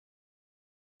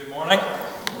Good morning.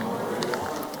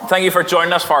 Thank you for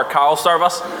joining us for our carol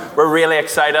service. We're really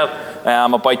excited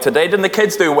about today. Didn't the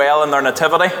kids do well in their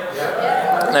nativity?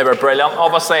 Yeah. They were brilliant.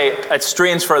 Obviously, it's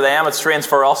strange for them, it's strange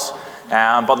for us,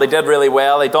 but they did really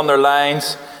well. They done their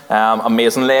lines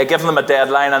amazingly. I given them a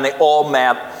deadline and they all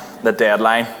met the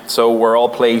deadline. So we're all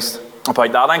pleased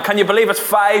about that. And can you believe it's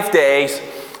 5 days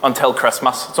until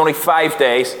Christmas? It's only 5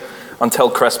 days until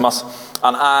Christmas.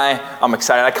 And I am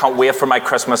excited. I can't wait for my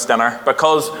Christmas dinner,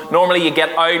 because normally you get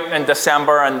out in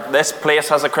December and this place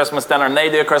has a Christmas dinner and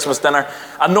they do a Christmas dinner.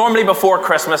 And normally before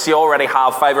Christmas you already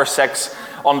have 5 or 6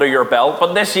 under your belt.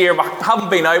 But this year we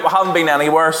haven't been out, we haven't been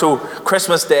anywhere. So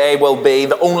Christmas Day will be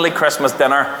the only Christmas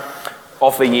dinner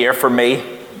of the year for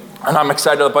me. And I'm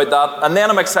excited about that. And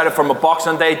then I'm excited for my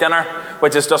Boxing Day dinner,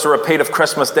 which is just a repeat of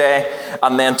Christmas Day,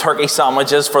 and then turkey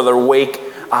sandwiches for the week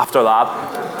after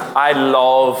that. I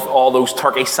love all those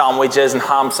turkey sandwiches and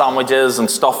ham sandwiches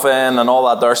and stuffing and all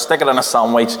that there. Stick it in a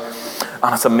sandwich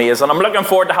and it's amazing. I'm looking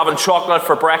forward to having chocolate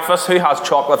for breakfast. Who has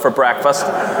chocolate for breakfast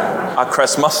at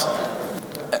Christmas?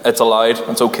 It's allowed.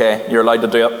 It's okay. You're allowed to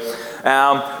do it.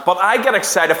 But I get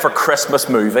excited for Christmas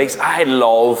movies. I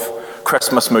love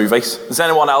Christmas movies. Is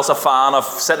anyone else a fan of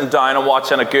sitting down and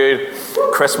watching a good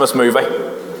Christmas movie?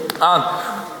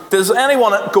 And does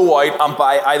anyone go out and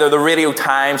buy either the Radio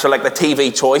Times or like the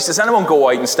TV Choice? Does anyone go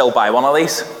out and still buy one of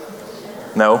these?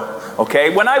 No?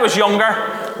 Okay. When I was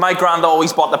younger, my granddad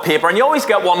always bought the paper, and you always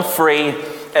get one free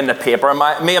in the paper.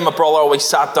 And me and my brother always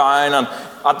sat down, and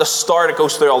at the start it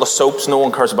goes through all the soaps. No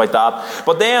one cares about that.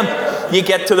 But then you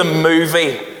get to the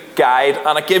movie guide,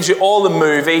 and it gives you all the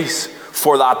movies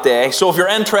for that day. So if you're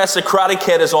interested, Karate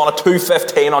Kid is on at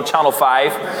 2:15 on Channel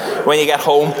 5 when you get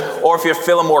home. Or if you're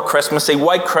feeling more Christmassy,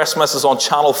 White Christmas is on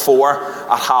Channel 4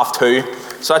 at 2:30.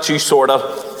 So that's you sorted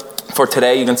for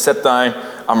today. You can sit down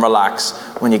and relax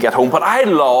when you get home. But I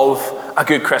love a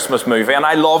good Christmas movie, and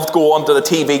I loved going to the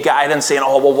TV guide and saying,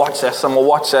 oh, we'll watch this, and we'll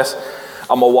watch this,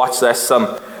 and we'll watch this. And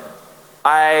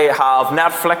I have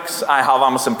Netflix, I have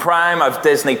Amazon Prime, I have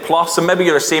Disney Plus, and maybe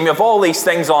you'll see me. You have all these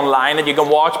things online and you can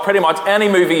watch pretty much any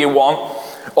movie you want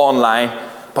online.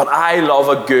 But I love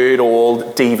a good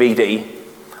old DVD.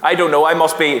 I don't know, I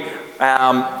must be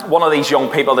one of these young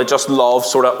people that just love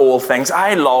sort of old things.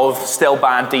 I love still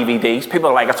buying DVDs. People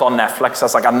are like, it's on Netflix. I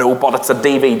was like, I know, but it's a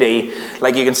DVD.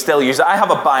 Like, you can still use it. I have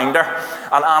a binder,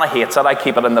 and Anna hates it. I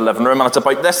keep it in the living room, and it's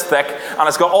about this thick, and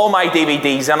it's got all my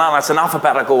DVDs in it, and it's in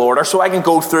alphabetical order, so I can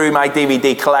go through my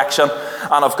DVD collection,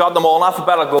 and I've got them all in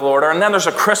alphabetical order. And then there's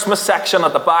a Christmas section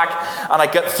at the back, and I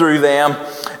get through them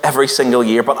every single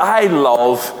year. But I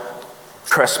love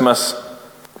Christmas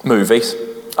movies.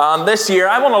 And this year,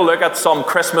 I want to look at some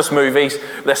Christmas movies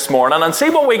this morning and see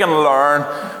what we can learn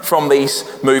from these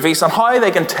movies and how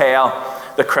they can tell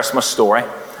the Christmas story.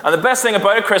 And the best thing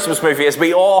about a Christmas movie is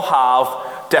we all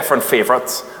have different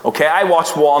favourites. Okay, I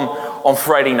watched one on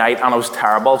Friday night and it was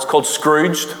terrible. It's called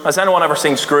Scrooged. Has anyone ever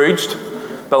seen Scrooged?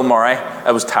 Bill Murray.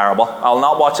 It was terrible. I'll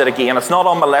not watch it again. It's not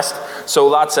on my list, so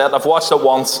that's it. I've watched it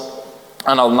once,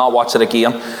 and I'll not watch it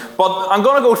again. But I'm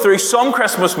going to go through some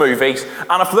Christmas movies,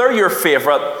 and if they're your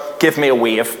favourite, give me a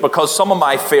wave, because some of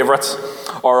my favourites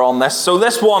are on this. So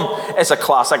this one is a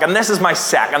classic, and this is my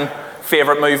second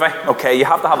favourite movie. Okay, you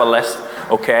have to have a list.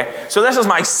 Okay, so this is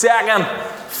my second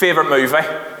favourite movie,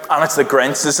 and it's The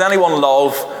Grinch. Does anyone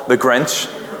love The Grinch?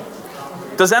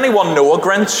 Does anyone know a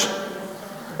Grinch?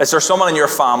 Is there someone in your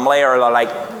family or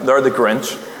they're the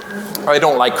Grinch? I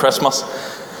don't like Christmas.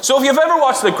 So if you've ever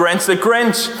watched The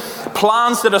Grinch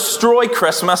plans to destroy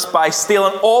Christmas by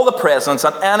stealing all the presents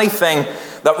and anything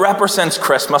that represents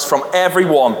Christmas from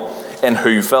everyone in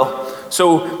Whoville.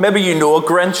 So maybe you know a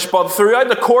Grinch, but throughout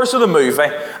the course of the movie,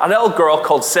 a little girl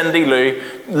called Cindy Lou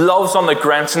loves on the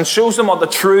Grinch and shows them what the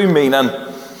true meaning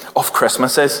of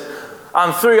Christmas is.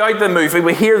 And throughout the movie,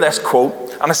 we hear this quote,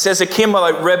 and it says, it came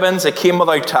without ribbons, it came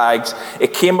without tags,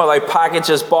 it came without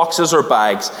packages, boxes, or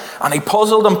bags. And he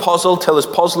puzzled and puzzled till his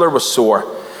puzzler was sore.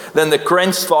 Then the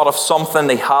Grinch thought of something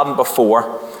they hadn't before.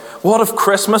 What if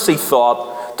Christmas, he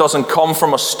thought, doesn't come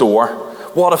from a store?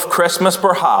 What if Christmas,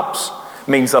 perhaps,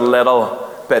 means a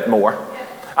little bit more?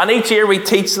 And each year we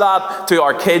teach that to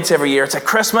our kids every year. It's like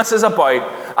Christmas is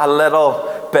about a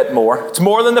little bit more. It's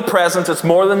more than the presents, it's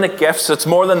more than the gifts, it's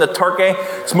more than the turkey,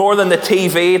 it's more than the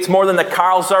TV, it's more than the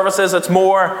carol services, it's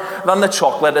more than the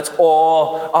chocolate. It's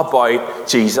all about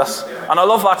Jesus. And I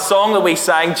love that song that we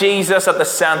sang, Jesus at the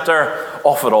centre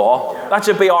of it all. That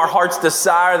should be our heart's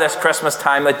desire this Christmas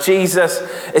time, that Jesus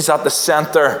is at the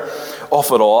centre of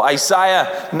it all.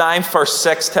 Isaiah 9 verse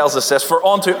 6 tells us this, for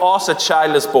unto us a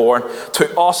child is born,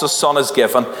 to us a son is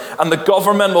given, and the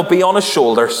government will be on his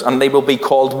shoulders, and they will be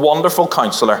called Wonderful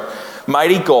Counselor,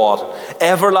 mighty God,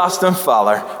 everlasting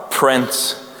Father,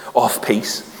 Prince of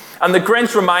Peace. And the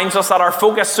Grinch reminds us that our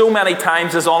focus so many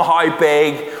times is on how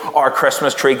big our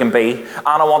Christmas tree can be.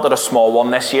 Anna wanted a small one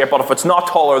this year, but if it's not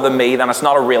taller than me, then it's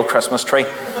not a real Christmas tree.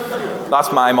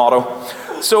 That's my motto.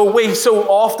 So we so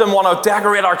often want to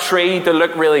decorate our tree to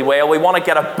look really well. We want to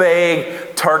get a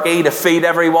big turkey to feed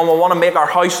everyone. We want to make our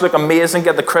house look amazing,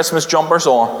 get the Christmas jumpers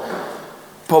on.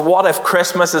 But what if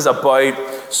Christmas is about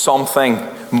something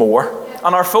more?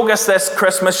 And our focus this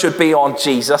Christmas should be on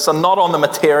Jesus and not on the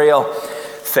material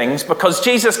things, because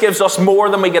Jesus gives us more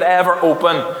than we could ever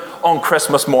open on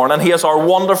Christmas morning. He is our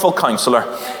wonderful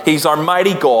counselor. He's our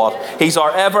mighty God. He's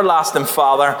our everlasting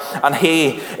Father, and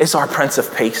He is our Prince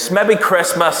of Peace. Maybe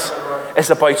Christmas is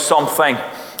about something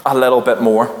a little bit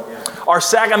more. Our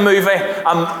second movie,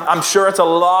 I'm sure it's a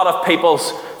lot of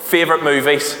people's favorite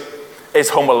movies, is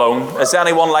Home Alone. Is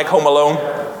anyone like Home Alone?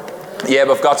 Yeah,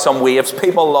 we've got some waves.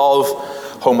 People love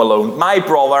Home Alone. My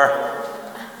brother,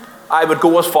 I would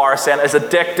go as far as saying, is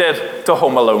addicted to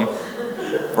Home Alone,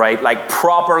 right? Like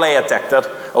properly addicted,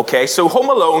 okay? So Home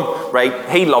Alone, right,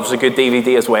 he loves a good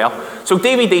DVD as well. So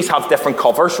DVDs have different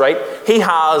covers, right? He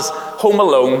has Home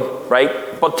Alone, right,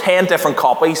 but 10 different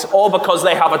copies, all because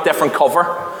they have a different cover,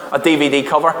 a DVD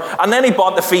cover. And then he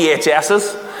bought the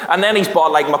VHSs, and then he's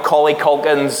bought like Macaulay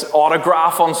Culkin's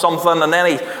autograph on something, and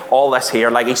then all this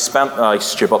here, like he's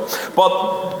stupid.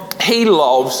 But he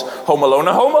loves Home Alone.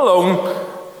 And Home Alone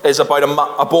is about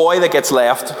a boy that gets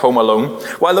left home alone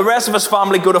while the rest of his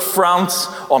family go to France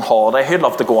on holiday. He'd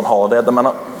love to go on holiday at the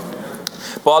minute.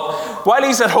 But while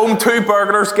he's at home, 2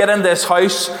 burglars get into his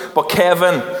house, but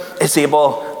Kevin is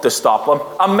able to stop them.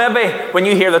 And maybe when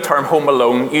you hear the term Home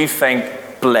Alone, you think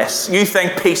bliss. You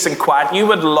think peace and quiet. You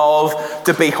would love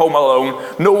to be home alone.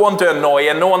 No one to annoy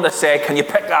you. No one to say, can you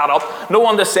pick that up? No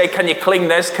one to say, can you clean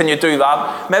this? Can you do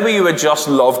that? Maybe you would just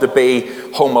love to be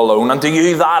home alone. And to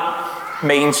you, that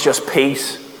means just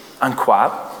peace and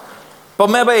quiet.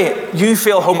 But maybe you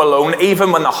feel home alone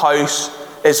even when the house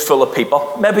is full of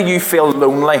people. Maybe you feel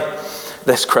lonely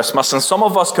this Christmas, and some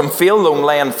of us can feel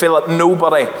lonely and feel that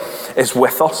nobody is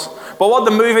with us. But what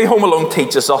the movie Home Alone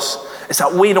teaches us is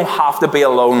that we don't have to be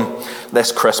alone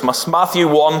this Christmas. Matthew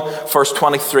 1 verse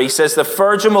 23 says, the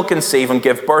virgin will conceive and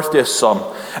give birth to a son,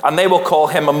 and they will call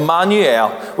him Emmanuel,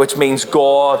 which means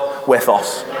God with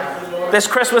us. This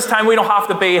Christmas time, we don't have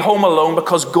to be home alone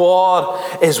because God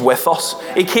is with us.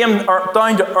 He came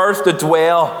down to earth to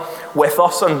dwell with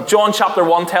us. And John chapter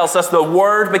 1 tells us the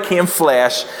Word became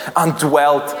flesh and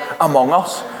dwelt among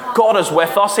us. God is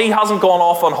with us. He hasn't gone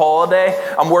off on holiday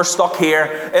and we're stuck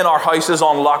here in our houses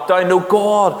on lockdown. No,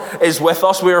 God is with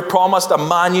us. We were promised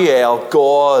Emmanuel,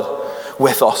 God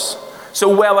with us. So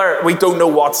whether we don't know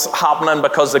what's happening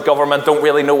because the government don't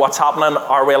really know what's happening,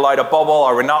 are we allowed a bubble,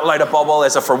 are we not allowed a bubble,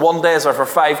 is it for 1 day, is it for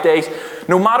 5 days?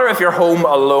 No matter if you're home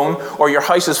alone or your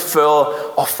house is full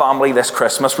of family this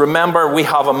Christmas, remember we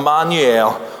have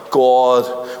Emmanuel,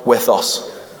 God with us.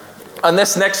 And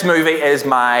this next movie is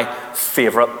my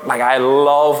favourite. Like, I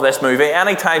love this movie.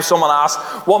 Anytime someone asks,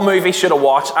 what movie should I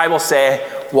watch? I will say,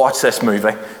 watch this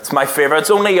movie. It's my favourite. It's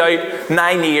only out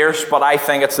 9 years, but I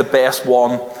think it's the best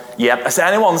one yet. Has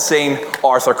anyone seen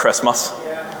Arthur Christmas?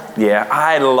 Yeah,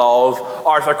 I love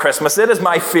Arthur Christmas. It is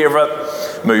my favourite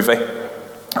movie.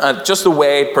 Just the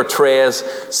way it portrays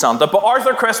Santa. But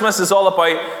Arthur Christmas is all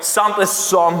about Santa's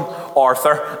son,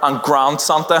 Arthur, and Grand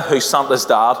Santa, who's Santa's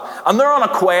dad. And they're on a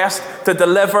quest to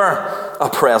deliver a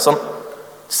present.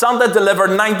 Santa delivered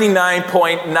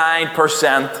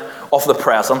 99.9% of the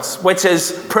presents, which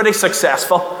is pretty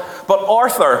successful. But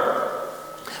Arthur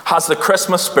has the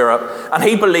Christmas spirit, and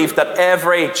he believed that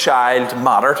every child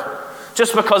mattered.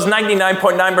 Just because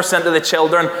 99.9% of the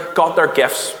children got their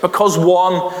gifts, because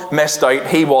one missed out,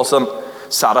 he wasn't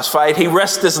satisfied. He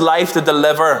risked his life to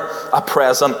deliver a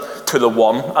present to the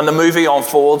one. And the movie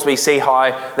unfolds. We see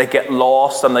how they get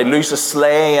lost and they lose a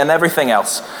sleigh and everything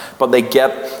else. But they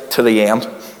get to the end.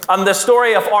 And the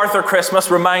story of Arthur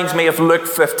Christmas reminds me of Luke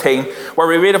 15, where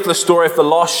we read of the story of the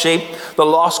lost sheep, the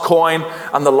lost coin,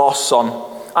 and the lost son.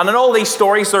 And in all these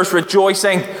stories, there's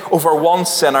rejoicing over one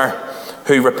sinner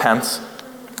who repents.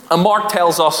 And Mark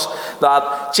tells us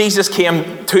that Jesus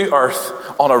came to earth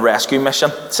on a rescue mission.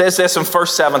 It says this in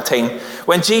verse 17.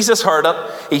 When Jesus heard it,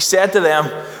 he said to them,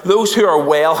 those who are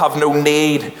well have no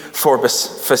need for a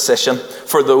physician,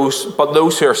 but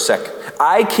those who are sick.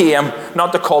 I came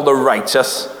not to call the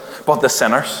righteous, but the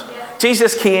sinners.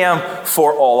 Jesus came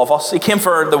for all of us. He came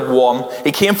for the one.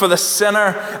 He came for the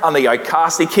sinner and the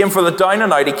outcast. He came for the down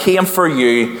and out. He came for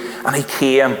you, and he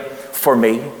came for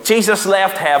me. Jesus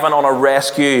left heaven on a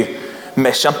rescue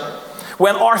mission.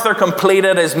 When Arthur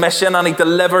completed his mission and he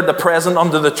delivered the present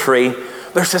under the tree,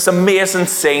 there's this amazing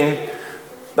scene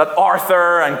that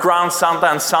Arthur and Grand Santa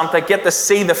and Santa get to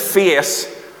see the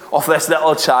face of this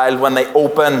little child when they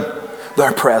open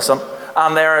their present.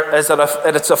 And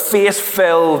it's a face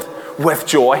filled with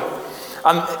joy.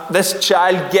 And this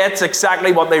child gets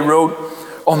exactly what they wrote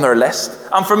on their list.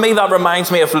 And for me, that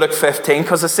reminds me of Luke 15,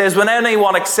 because it says, when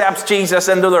anyone accepts Jesus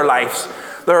into their lives,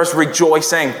 there is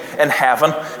rejoicing in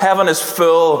heaven. Heaven is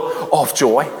full of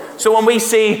joy. So when we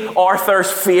see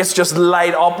Arthur's face just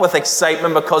light up with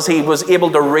excitement because he was able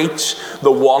to reach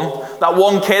that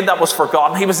one kid that was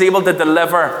forgotten, he was able to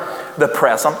deliver the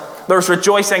present. There's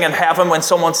rejoicing in heaven when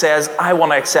someone says, I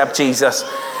want to accept Jesus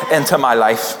into my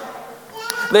life.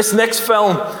 This next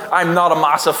film, I'm not a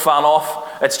massive fan of.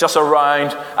 It's just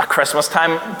around at Christmas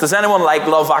time. Does anyone like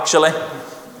Love Actually?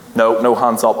 No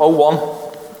hands up. Oh, one.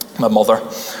 My mother.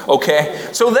 Okay,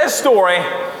 so this story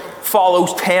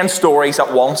follows 10 stories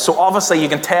at once. So obviously you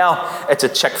can tell it's a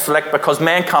chick flick because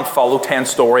men can't follow 10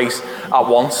 stories at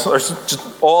once. There's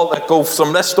just all that go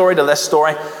from this story to this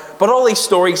story. But all these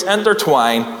stories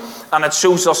intertwine, and it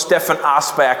shows us different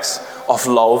aspects of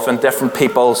love and different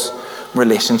people's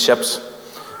relationships.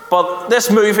 But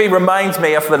this movie reminds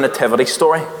me of the Nativity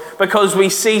story, because we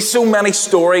see so many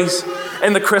stories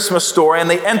in the Christmas story and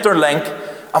they interlink,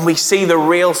 and we see the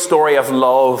real story of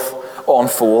love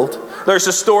unfold. There's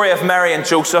the story of Mary and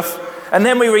Joseph, and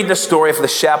then we read the story of the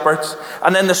shepherds,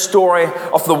 and then the story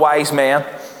of the wise men.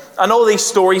 And all these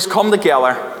stories come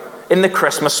together in the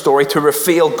Christmas story to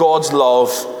reveal God's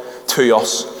love to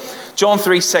us. John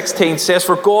 3:16 says,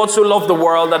 for God so loved the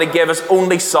world that he gave his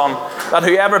only Son, that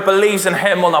whoever believes in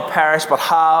him will not perish but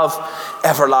have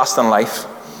everlasting life.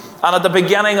 And at the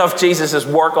beginning of Jesus'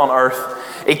 work on earth,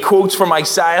 he quotes from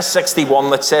Isaiah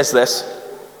 61 that says this,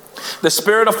 the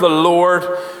Spirit of the Lord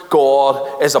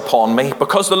God is upon me,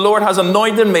 because the Lord has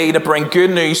anointed me to bring good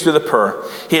news to the poor.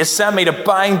 He has sent me to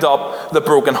bind up the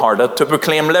brokenhearted, to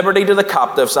proclaim liberty to the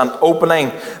captives and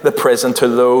opening the prison to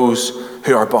those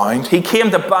who are bound. He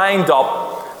came to bind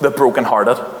up the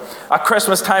brokenhearted. At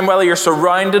Christmas time, whether you're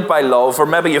surrounded by love or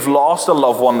maybe you've lost a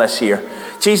loved one this year,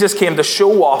 Jesus came to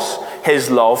show us his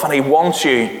love, and he wants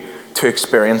you to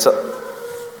experience it.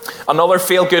 Another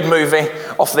feel-good movie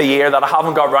of the year that I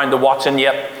haven't got around to watching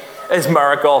yet is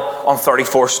Miracle on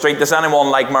 34th Street. Does anyone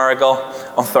like Miracle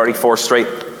on 34th Street?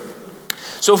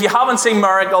 So if you haven't seen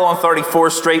Miracle on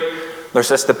 34th Street, there's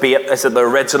this debate. Is it the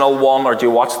original one or do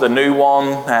you watch the new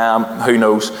one? Who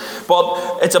knows?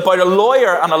 But it's about a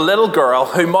lawyer and a little girl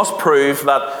who must prove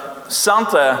that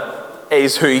Santa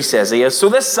is who he says he is. So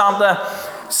this Santa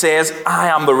says, I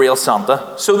am the real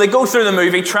Santa. So they go through the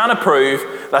movie trying to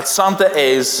prove that Santa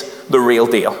is the real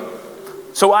deal.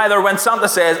 So either when Santa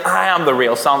says, I am the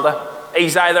real Santa,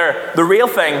 he's either the real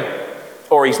thing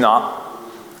or he's not.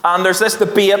 And there's this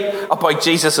debate about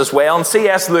Jesus as well. And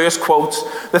C.S. Lewis quotes,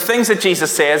 the things that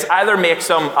Jesus says either makes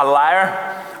him a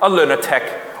liar, a lunatic,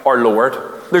 or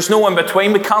Lord. There's no in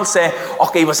between. We can't say,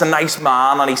 okay, he was a nice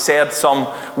man and he said some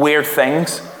weird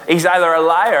things. He's either a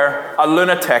liar, a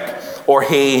lunatic, or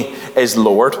he is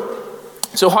Lord.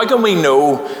 So how can we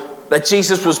know that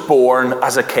Jesus was born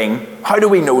as a king? How do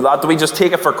we know that? Do we just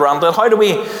take it for granted?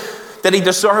 Did he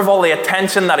deserve all the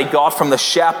attention that he got from the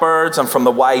shepherds and from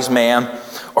the wise men?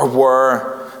 Or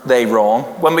were they wrong?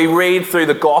 When we read through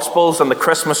the Gospels and the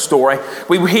Christmas story,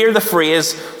 we hear the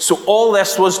phrase, so all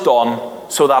this was done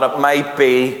so that it might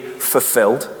be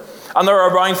fulfilled. And there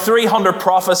are around 300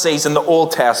 prophecies in the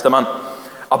Old Testament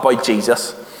about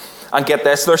Jesus. And get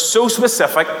this, they're so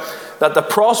specific that the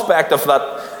prospect of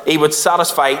that he would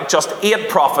satisfy just 8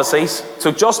 prophecies,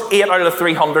 so just 8 out of the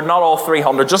 300, not all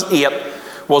 300, just 8,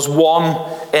 was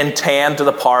 1 in 10 to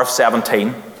the power of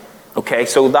 17. Okay,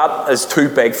 so that is too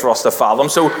big for us to fathom.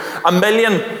 So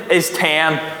 1,000,000 is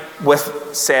 10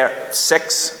 with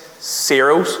 6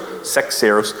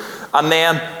 zeros. And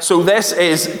then, so this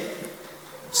is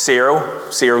 0,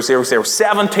 0, 0, 0,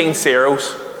 17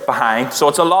 zeros behind. So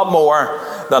it's a lot more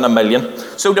than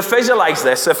 1,000,000. So to visualize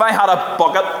this, if I had a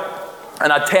bucket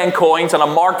and I had 10 coins and I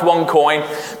marked one coin,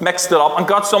 mixed it up and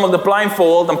got someone to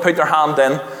blindfold and put their hand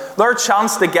in, their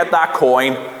chance to get that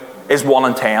coin is 1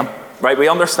 in 10. Right, we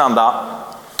understand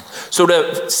that. So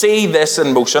to see this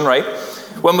in motion, right,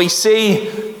 when we see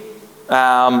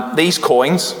these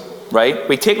coins, right,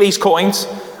 we take these coins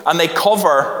and they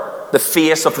cover the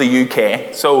face of the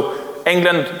UK. So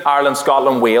England, Ireland,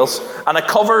 Scotland, Wales. And it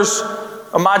covers,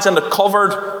 imagine it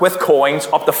covered with coins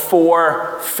up to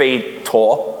 4 feet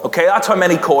tall. Okay, that's how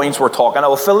many coins we're talking. It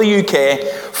will fill the UK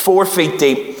 4 feet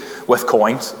deep with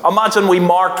coins. Imagine we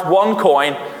marked one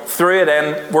coin, threw it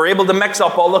in, we're able to mix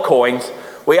up all the coins.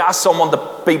 we ask someone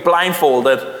to be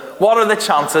blindfolded, what are the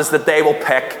chances that they will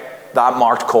pick that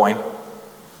marked coin?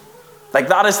 Like,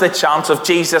 that is the chance of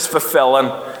Jesus fulfilling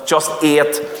just 8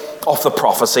 of the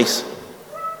prophecies.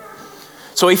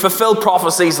 So he fulfilled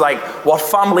prophecies like what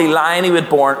family line he would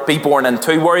be born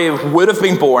into, where he would have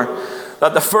been born,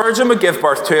 that the virgin would give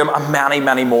birth to him, and many,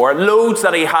 many more. Loads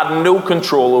that he had no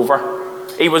control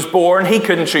over. He was born, he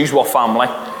couldn't choose what family.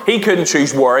 He couldn't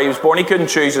choose where he was born. He couldn't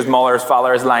choose his mother, his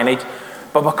father, his lineage.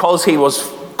 But because he was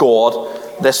God,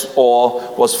 this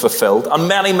all was fulfilled. And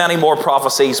many, many more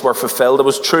prophecies were fulfilled. It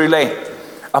was truly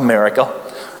a miracle.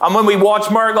 And when we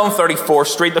watch Miracle on 34th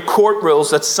Street, the court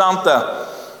rules that Santa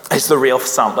is the real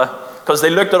Santa, because they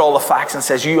looked at all the facts and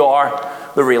says, you are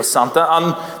the real Santa.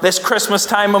 And this Christmas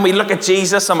time, when we look at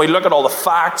Jesus and we look at all the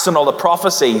facts and all the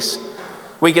prophecies,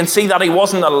 we can see that he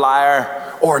wasn't a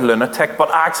liar or a lunatic, but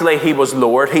actually he was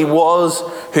Lord. He was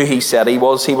who he said he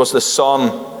was. He was the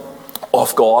Son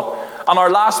of God. And our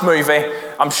last movie,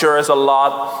 I'm sure, is a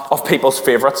lot of people's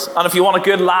favourites. And if you want a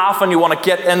good laugh and you want to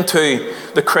get into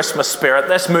the Christmas spirit,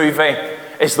 this movie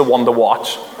is the one to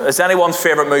watch. Is anyone's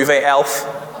favourite movie Elf?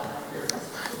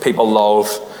 People love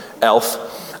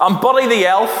Elf. And Buddy the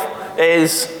Elf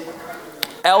is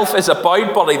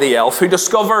about Buddy the Elf, who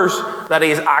discovers that he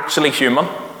is actually human.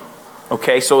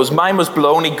 Okay, so his mind was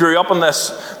blown. He grew up in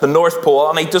the North Pole,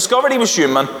 and he discovered he was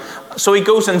human. So he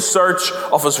goes in search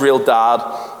of his real dad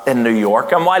in New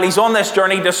York. And while he's on this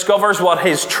journey, he discovers what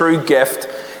his true gift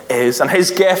is. And his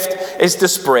gift is to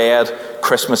spread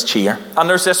Christmas cheer. And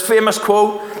there's this famous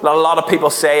quote that a lot of people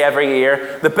say every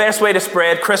year: the best way to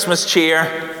spread Christmas cheer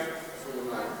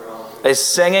is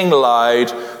singing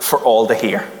loud for all to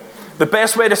hear. The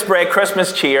best way to spread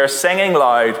Christmas cheer is singing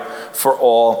loud for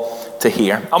all to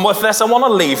hear. And with this, I want to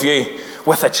leave you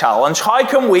with a challenge. How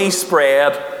can we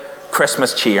spread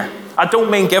Christmas cheer? I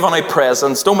don't mean giving out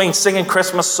presents, don't mean singing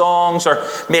Christmas songs or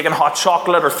making hot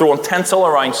chocolate or throwing tinsel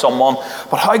around someone,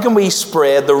 but how can we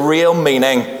spread the real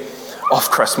meaning of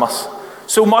Christmas?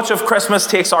 So much of Christmas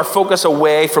takes our focus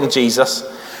away from Jesus.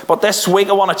 But this week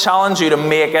I want to challenge you to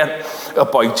make it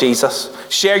about Jesus.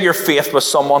 Share your faith with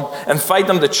someone. Invite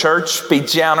them to church. Be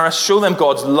generous. Show them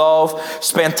God's love.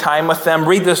 Spend time with them.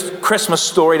 Read this Christmas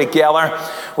story together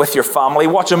with your family.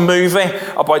 Watch a movie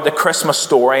about the Christmas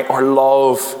story, or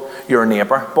love your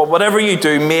neighbour. But whatever you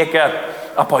do, make it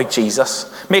about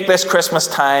Jesus. Make this Christmas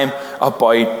time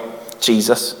about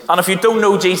Jesus. And if you don't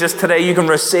know Jesus today, you can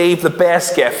receive the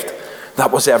best gift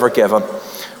that was ever given,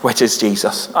 which is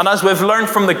Jesus. And as we've learned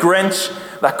from the Grinch,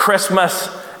 that Christmas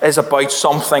is about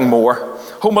something more.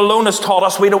 Home Alone has taught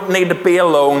us we don't need to be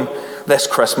alone this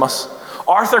Christmas.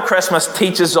 Arthur Christmas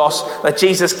teaches us that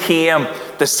Jesus came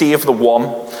to save the one.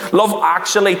 Love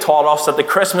Actually taught us that the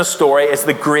Christmas story is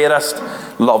the greatest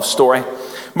love story.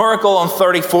 Miracle on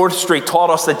 34th Street taught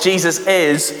us that Jesus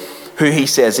is who he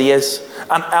says he is.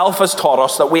 And Elf has taught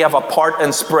us that we have a part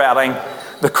in spreading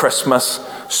the Christmas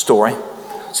story.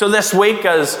 So this week,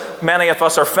 as many of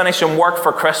us are finishing work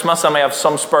for Christmas and we have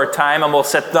some spare time, and we'll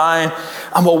sit down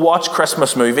and we'll watch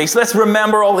Christmas movies, let's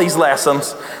remember all these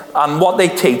lessons and what they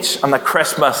teach, and that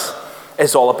Christmas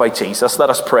is all about Jesus. Let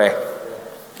us pray.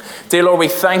 Dear Lord, we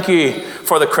thank you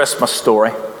for the Christmas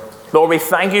story. Lord, we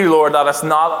thank you, Lord, that it's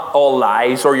not all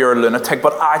lies or you're a lunatic,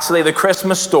 but actually the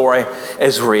Christmas story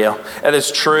is real. It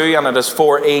is true, and it is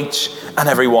for each and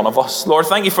every one of us. Lord,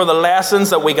 thank you for the lessons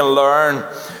that we can learn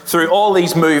through all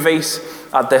these movies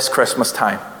at this Christmas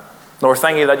time. Lord,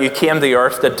 thank you that you came to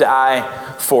earth to die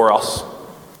for us.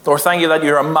 Lord, thank you that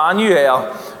you're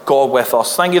Emmanuel, God with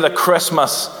us. Thank you that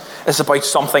Christmas is about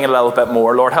something a little bit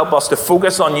more. Lord, help us to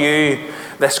focus on you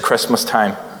this Christmas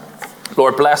time.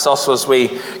 Lord, bless us as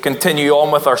we continue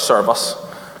on with our service.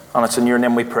 And it's in your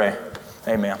name we pray.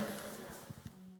 Amen.